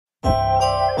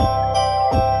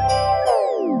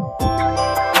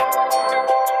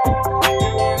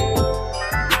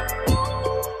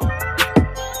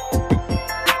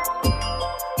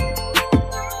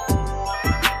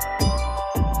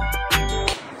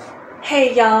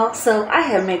Hey y'all, so I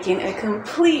am making a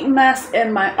complete mess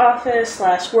in my office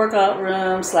slash workout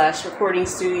room slash recording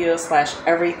studio slash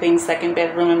everything second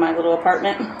bedroom in my little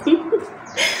apartment.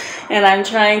 And I'm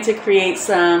trying to create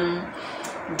some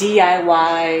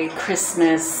DIY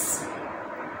Christmas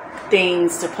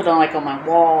things to put on like on my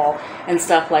wall and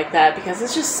stuff like that because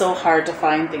it's just so hard to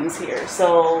find things here.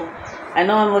 So I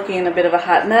know I'm looking a bit of a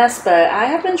hot mess, but I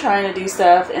have been trying to do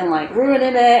stuff and like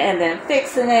ruining it and then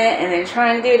fixing it and then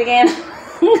trying to do it again.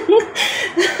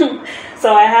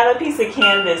 So I have a piece of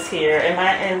canvas here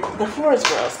and the floor is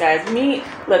gross, guys.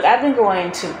 Look, I've been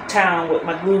going to town with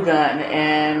my glue gun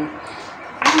and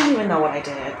I don't even know what I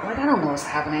did. Like, I don't know what's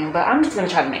happening, but I'm just gonna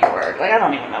try to make it work. Like, I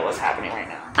don't even know what's happening right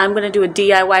now. I'm gonna do a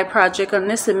DIY project on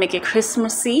this and make it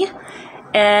Christmassy.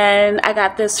 And I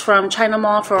got this from China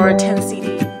Mall for 10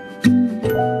 CD.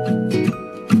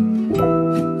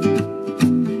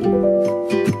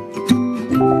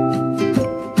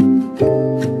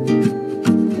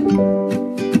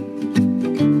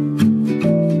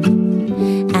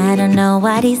 I don't know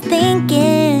what he's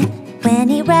thinking when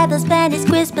he'd rather spend his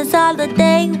Christmas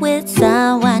holiday with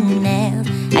someone else.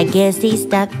 I guess he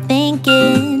stopped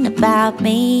thinking about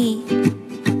me.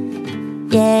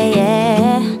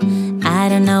 Yeah. I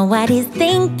don't know what he's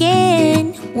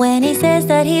thinking when he says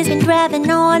that he's been driving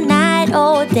all night,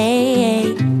 all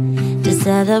day to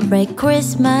celebrate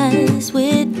Christmas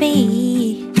with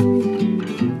me.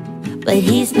 But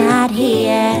he's not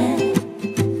here.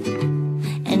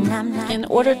 In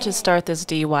order to start this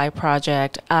DIY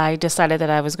project, I decided that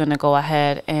I was going to go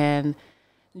ahead and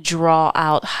draw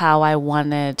out how I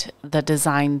wanted the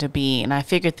design to be. And I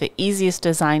figured the easiest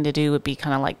design to do would be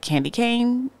kind of like candy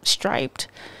cane striped.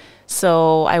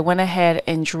 So I went ahead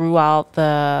and drew out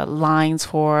the lines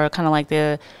for kind of like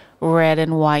the red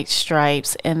and white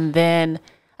stripes. And then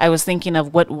I was thinking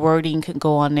of what wording could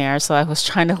go on there. So I was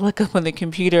trying to look up on the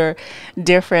computer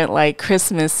different like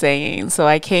Christmas sayings. So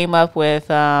I came up with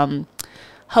ho,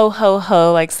 ho,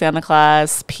 ho, like Santa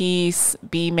Claus, peace,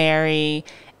 be merry,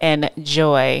 and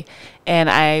joy. And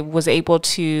I was able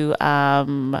to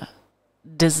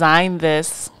design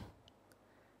this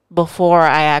before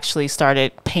I actually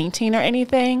started painting or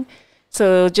anything.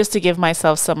 So just to give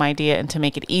myself some idea and to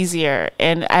make it easier.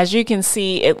 And as you can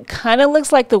see, it kind of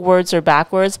looks like the words are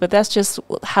backwards, but that's just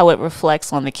how it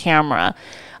reflects on the camera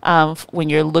when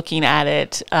you're looking at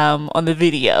it on the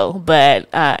video. But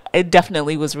it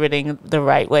definitely was written the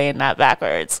right way and not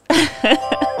backwards.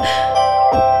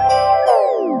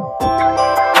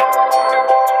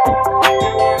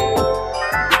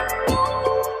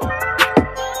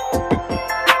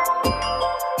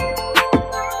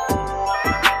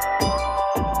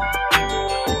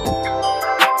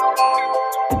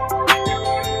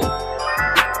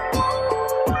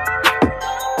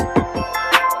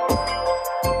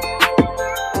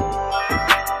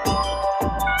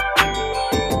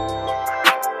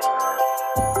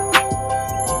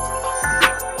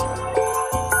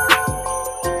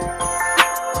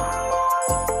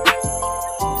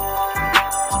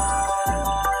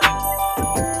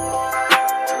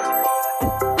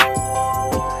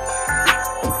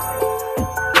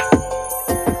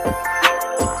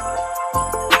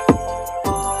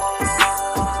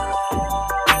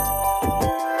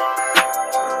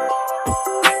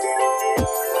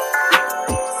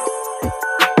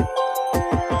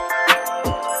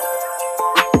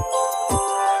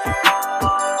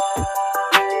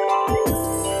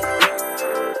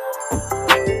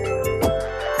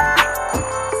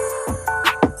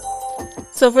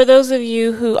 So for those of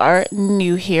you who are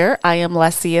new here, I am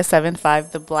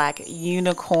Lacia75, the Black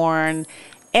Unicorn,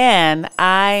 and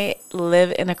I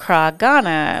live in Accra,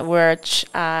 Ghana, which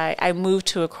I moved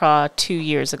to Accra 2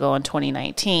 years ago in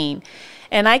 2019.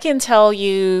 And I can tell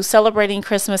you celebrating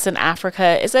Christmas in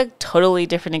Africa is a totally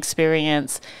different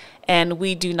experience, and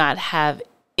we do not have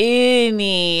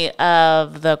any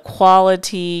of the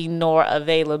quality nor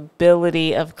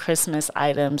availability of Christmas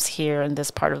items here in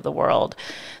this part of the world.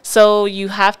 So you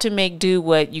have to make do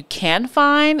what you can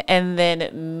find and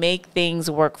then make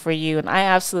things work for you. And I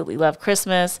absolutely love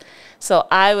Christmas. So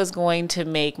I was going to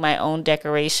make my own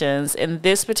decorations. In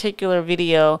this particular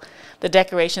video, the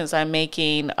decorations I'm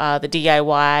making, the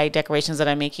DIY decorations that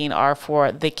I'm making are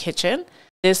for the kitchen.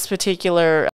 This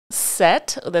particular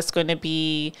set that's going to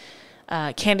be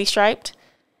candy striped.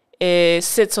 It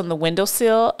sits on the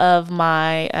windowsill of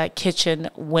my kitchen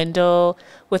window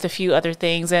with a few other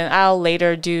things, and I'll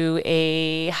later do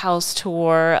a house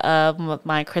tour of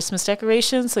my Christmas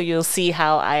decorations, so you'll see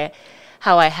how I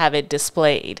have it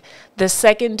displayed. The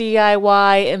second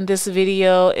DIY in this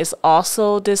video is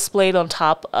also displayed on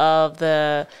top of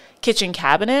the kitchen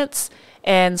cabinets,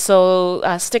 And so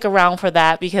stick around for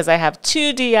that, because I have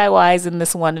 2 DIYs in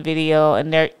this one video,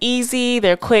 and they're easy,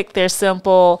 they're quick, they're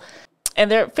simple, and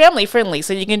they're family friendly.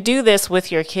 So you can do this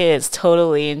with your kids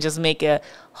totally and just make a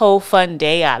whole fun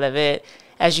day out of it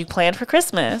as you plan for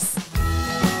Christmas.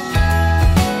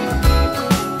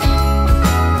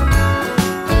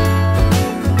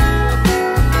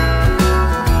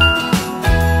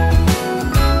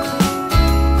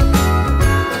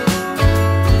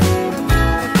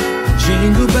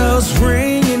 Jingle bells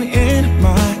ringing in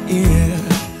my ear.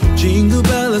 Jingle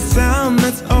bell, a sound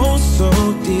that's oh so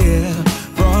dear.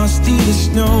 Frosty the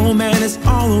snowman is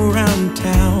all around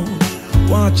town.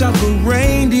 Watch out for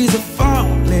reindeers are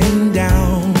falling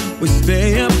down. We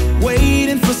stay up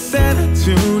waiting for Santa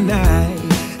tonight.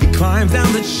 He climbs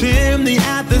down the chimney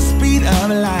at the speed of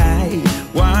light,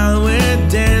 while we're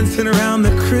dancing around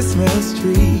the Christmas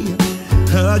tree,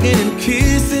 hugging and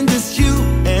kissing, just you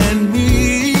and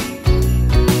me.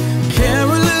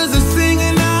 Carolers are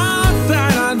singing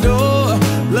outside our door,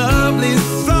 lovely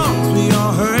songs we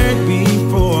all heard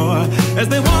before, as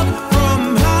they walk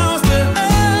from house to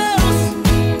house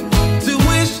to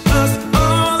wish us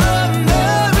all a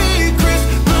Merry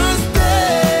Christmas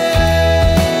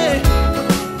Day.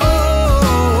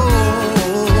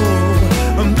 Oh,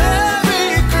 a Merry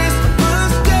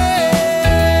Christmas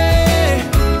Day.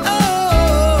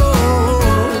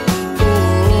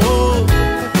 Oh,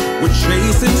 we're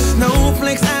chasing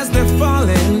snowflakes as they're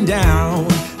falling down,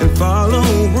 and follow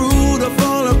Rudolph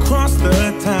all across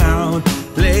the town.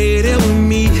 Later we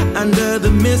meet under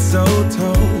the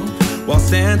mistletoe, while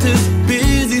Santa's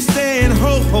busy saying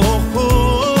ho ho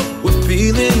ho. We're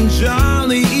feeling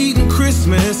jolly, eating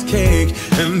Christmas cake,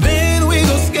 and then we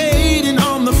go skating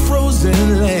on the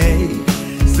frozen lake,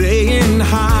 saying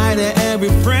hi to every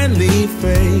friendly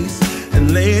face,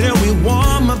 and later we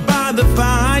warm up by the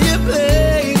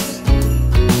fireplace.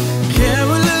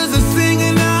 Carolers are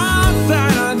singing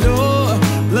outside our door,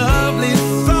 lovely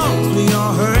songs we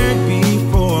all heard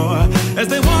before, as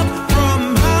they walk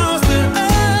from house to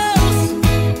house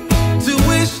to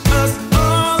wish us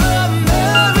all a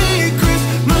Merry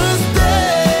Christmas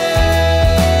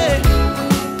Day.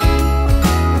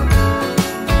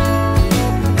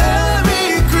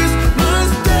 Merry Christmas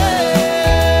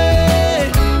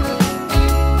Day.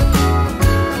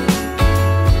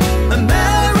 A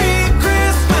Merry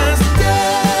Christmas Day.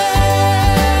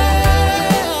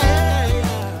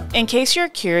 In case you're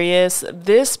curious,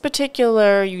 this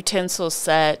particular utensil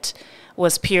set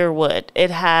was pure wood.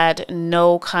 It had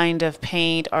no kind of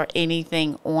paint or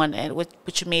anything on it,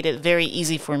 which made it very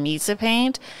easy for me to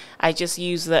paint. I just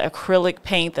used the acrylic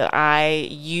paint that I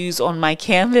use on my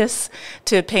canvas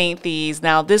to paint these.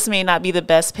 Now, this may not be the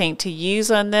best paint to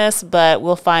use on this, but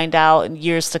we'll find out in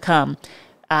years to come,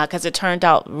 because it turned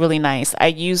out really nice. I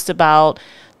used about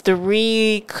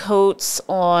 3 coats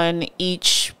on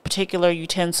each particular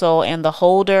utensil and the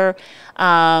holder.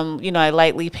 I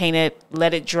lightly painted,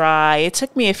 let it dry. It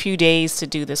took me a few days to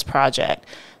do this project,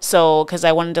 so because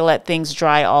I wanted to let things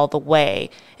dry all the way.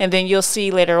 And then you'll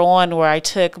see later on where I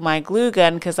took my glue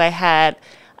gun, because I had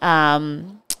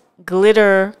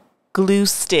glitter glue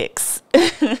sticks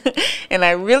and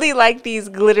I really like these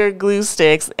glitter glue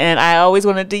sticks, and I always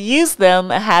wanted to use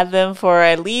them. I had them for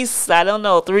at least, I don't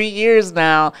know, 3 years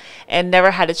now, and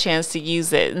never had a chance to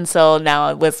use it. And so now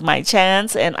it was my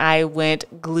chance, and I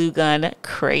went glue gun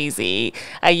crazy.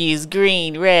 I used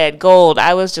green, red, gold.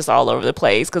 I was just all over the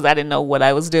place because I didn't know what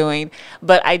I was doing,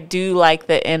 but I do like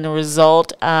the end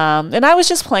result. And I was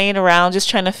just playing around, just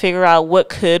trying to figure out what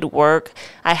could work.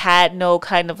 I had no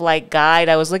kind of like guide.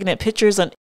 I was looking at pictures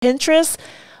on Pinterest,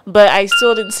 but I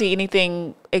still didn't see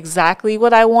anything exactly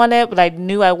what I wanted. But I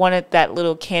knew I wanted that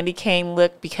little candy cane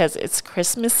look because it's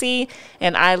Christmassy,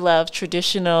 and I love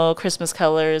traditional Christmas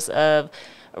colors of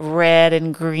red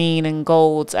and green and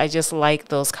golds. I just like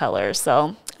those colors.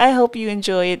 So I hope you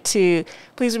enjoy it too.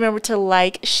 Please remember to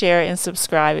like, share, and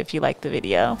subscribe if you like the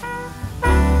video.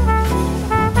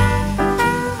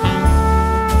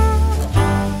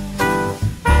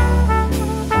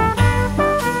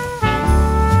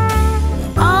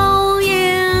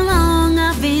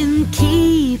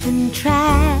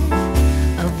 Track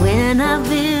of when I've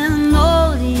been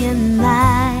naughty and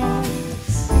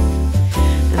nice,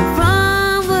 and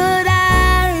from what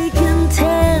I can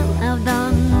tell, I've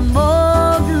done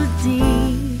more good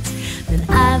deeds than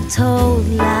I've told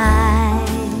lies.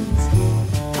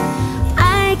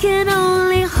 I can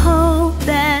only hope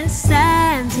that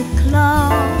Santa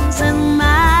Claus and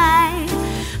my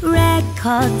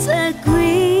records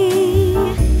agree.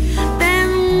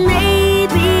 Then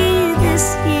maybe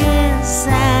this year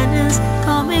Santa's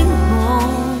coming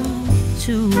home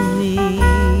to me. me.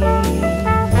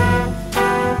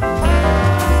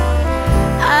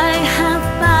 I have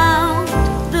found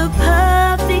the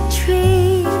perfect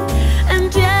tree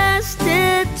and dressed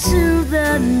it to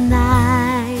the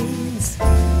nines.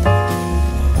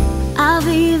 I've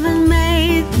even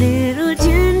made little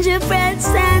gingerbread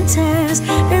Santas.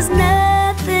 There's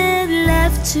nothing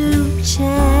left to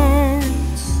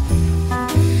chance.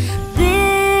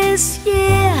 This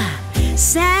year,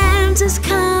 Santa's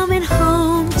coming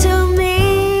home to me.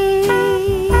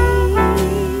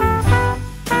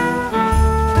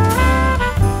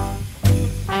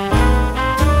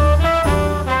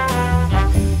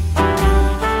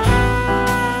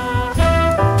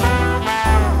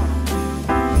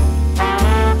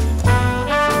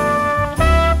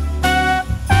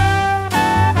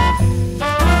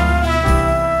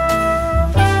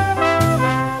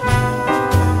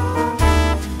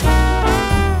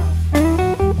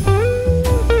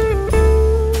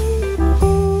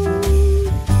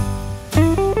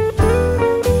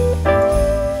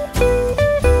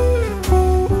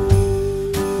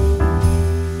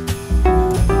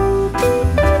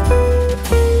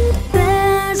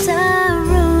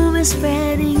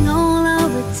 Spreading all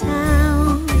over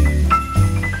town,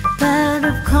 but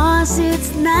of course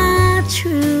it's not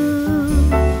true.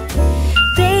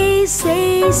 They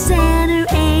say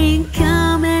Santa ain't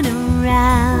coming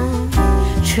around.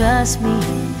 Trust me,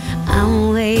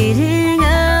 I'm waiting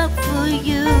up for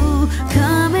you.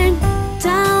 Coming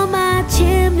down my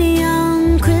chimney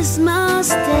on Christmas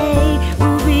Day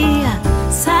will be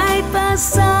a sight for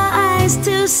eyes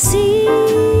to see.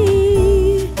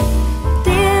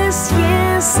 This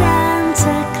year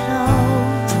Santa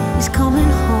Claus is coming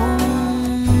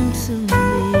home to me.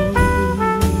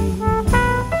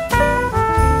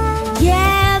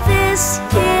 Yeah, this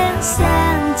year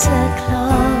Santa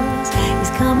Claus is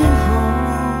coming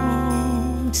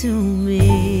home to me.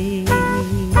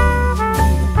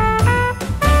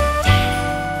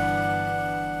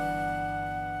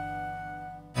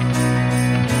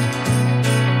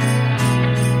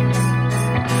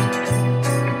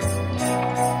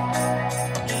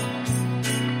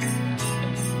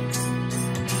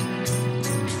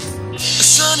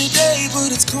 Sunny day,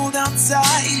 but it's cold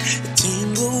outside. It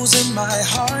tingles in my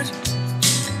heart.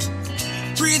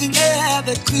 Breathing air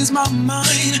that clears my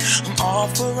mind. I'm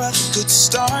off for a good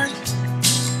start.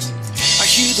 I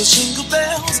hear those jingle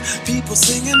bells, people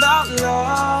singing about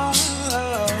love.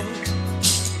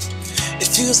 It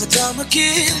feels like I'm a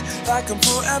kid, like I'm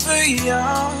forever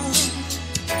young.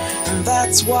 And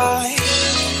that's why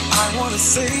I wanna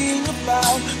sing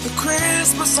about the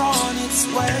Christmas on its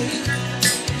way.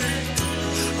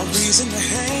 A reason to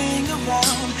hang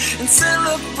around and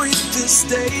celebrate this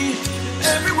day.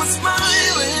 Everyone's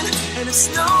smiling and it's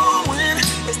snowing.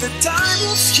 It's the time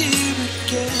of year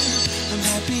again. I'm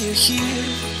happy you're here,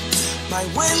 my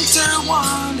winter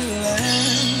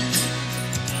wonderland.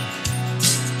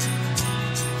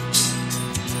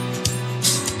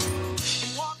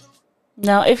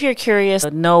 Now, if you're curious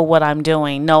to know what I'm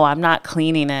doing, no, I'm not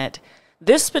cleaning it.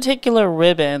 This particular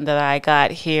ribbon that I got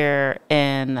here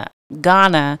in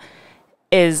Ghana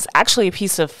is actually a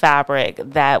piece of fabric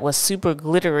that was super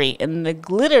glittery, and the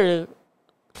glitter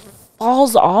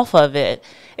falls off of it.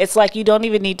 It's like you don't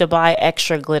even need to buy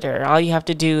extra glitter. All you have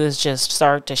to do is just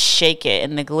start to shake it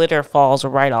and the glitter falls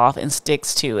right off and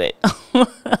sticks to it.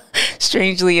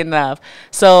 Strangely enough.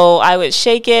 So I would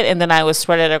shake it and then I would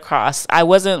spread it across. I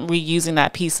wasn't reusing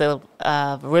that piece of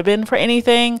ribbon for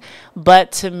anything,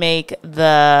 but to make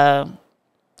the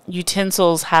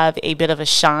utensils have a bit of a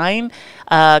shine,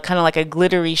 kind of like a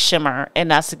glittery shimmer, and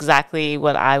that's exactly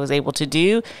what I was able to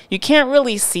do. You can't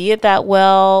really see it that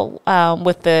well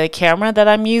with the camera that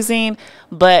I'm using,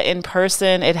 but in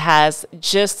person it has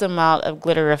just the amount of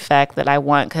glitter effect that I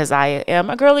want, because I am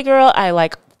a girly girl. I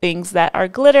like things that are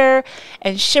glitter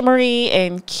and shimmery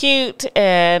and cute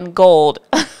and gold.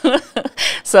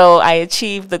 So I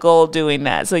achieved the goal doing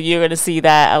that. So you're going to see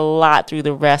that a lot through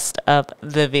the rest of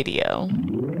the video.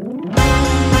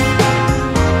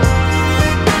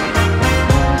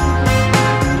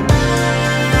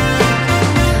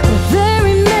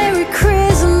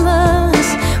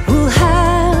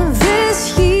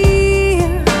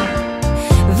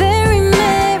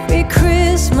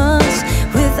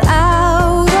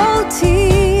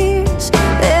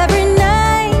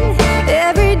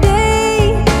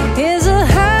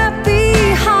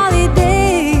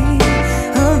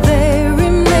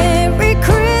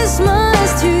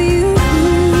 Christmas to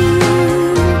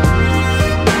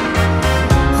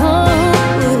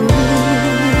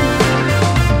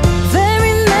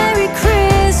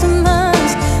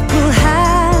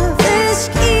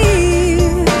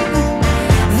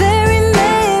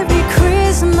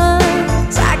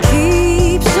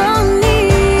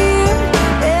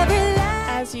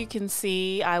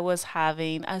was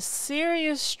having a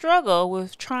serious struggle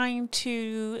with trying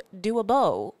to do a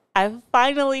bow. I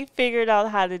finally figured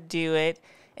out how to do it,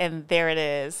 and there it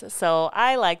is. So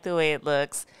I like the way it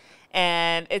looks,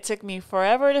 and it took me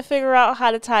forever to figure out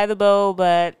how to tie the bow,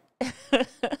 but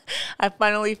I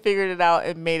finally figured it out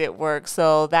and made it work.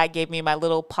 So that gave me my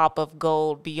little pop of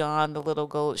gold beyond the little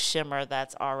gold shimmer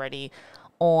that's already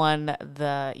on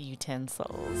the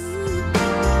utensils.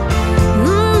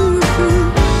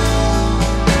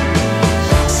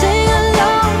 Sing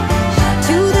along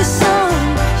to the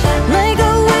song, make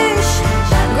a wish,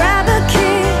 grab a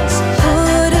kiss,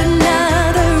 put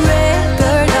another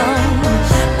record on,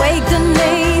 wake the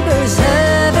neighbors,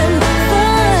 having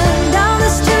fun down the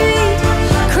street,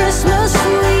 Christmas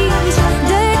trees,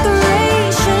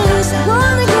 decorations,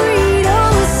 wanna greet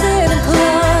old Santa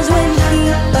Claus when he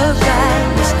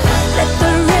arrives, let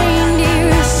the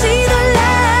reindeer see the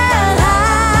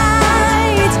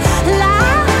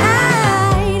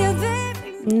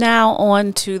Now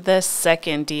on to the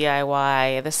second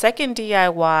DIY. The second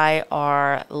DIY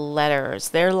are letters.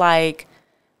 They're like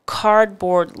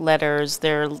cardboard letters.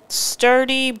 They're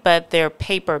sturdy, but they're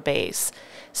paper based.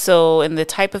 So, and the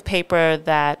type of paper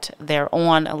that they're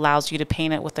on allows you to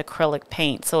paint it with acrylic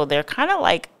paint. So they're kind of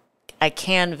like a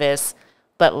canvas,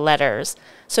 but letters.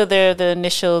 So they're the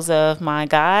initials of my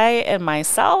guy and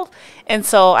myself. And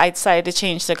so I decided to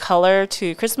change the color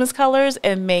to Christmas colors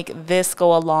and make this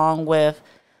go along with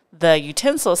the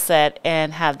utensil set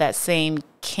and have that same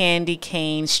candy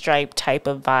cane stripe type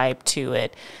of vibe to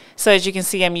it. So as you can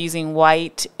see, I'm using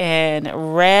white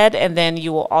and red, and then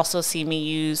you will also see me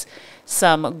use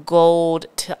some gold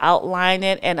to outline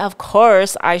it. And of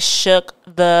course, I shook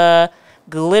the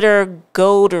glitter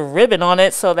gold ribbon on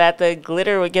it so that the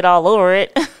glitter would get all over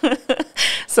it.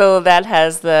 So that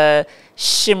has the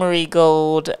shimmery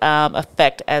gold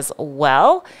effect as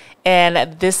well.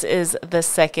 And this is the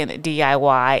second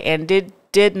DIY, and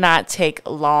it did not take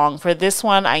long. For this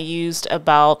one, I used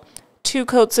about 2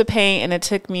 coats of paint, and it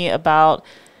took me about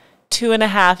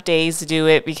 2.5 days to do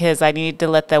it because I needed to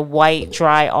let the white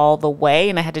dry all the way,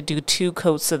 and I had to do 2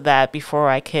 coats of that before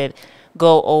I could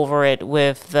go over it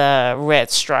with the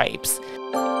red stripes.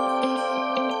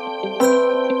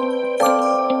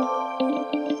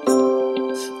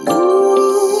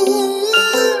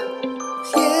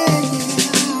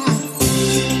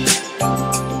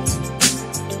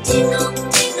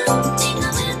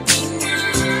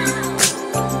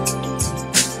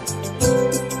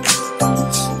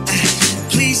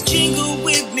 Please jingle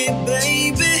with me,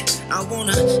 baby. I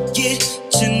wanna get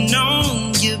to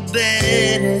know you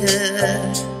better.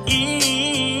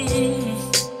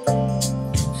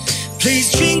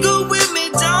 Please jingle with me,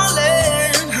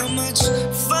 darling. How much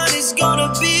fun it's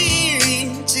gonna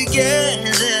be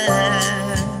together.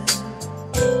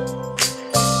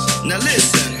 Now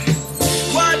listen,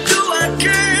 why do I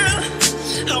care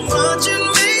how much it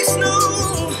may snow?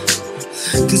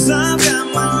 'Cause I've got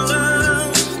my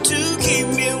love to keep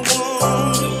me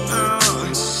warm.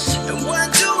 And why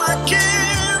do I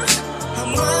care how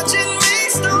much it may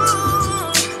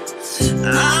snow?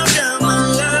 I've got my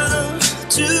love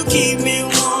to keep me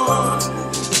warm.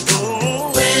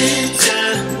 Oh, winter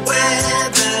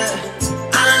weather,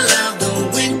 I love the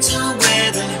winter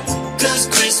weather. 'Cause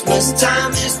Christmas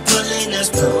time is pulling us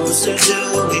closer to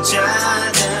each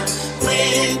other.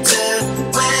 Winter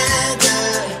weather,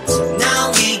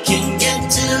 now we can get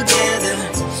together.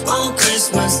 Oh,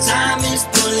 Christmas time is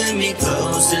pulling me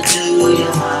closer to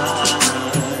your heart.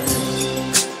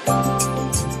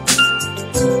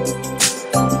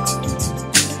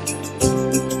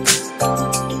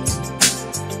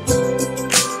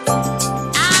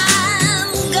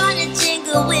 I'm gonna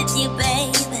jingle with you,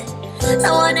 baby. I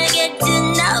wanna get to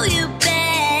know you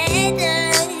better.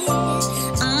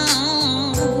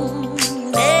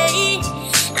 Babe,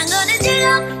 I'm gonna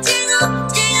jingle, jingle,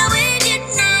 jingle with you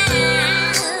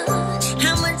now.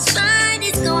 How much fun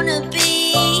it's gonna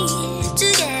be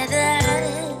together.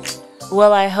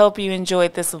 Well, I hope you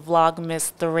enjoyed this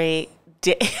Vlogmas 3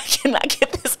 day. Can I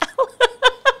get this out?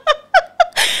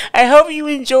 I hope you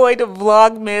enjoyed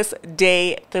Vlogmas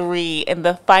Day 3 and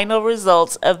the final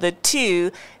results of the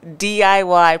 2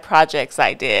 DIY projects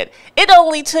I did. It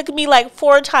only took me like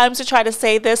 4 times to try to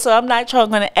say this, so I'm not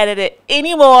going to edit it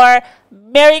anymore.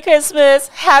 Merry Christmas,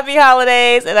 Happy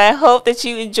Holidays, and I hope that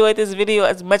you enjoyed this video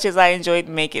as much as I enjoyed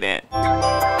making it.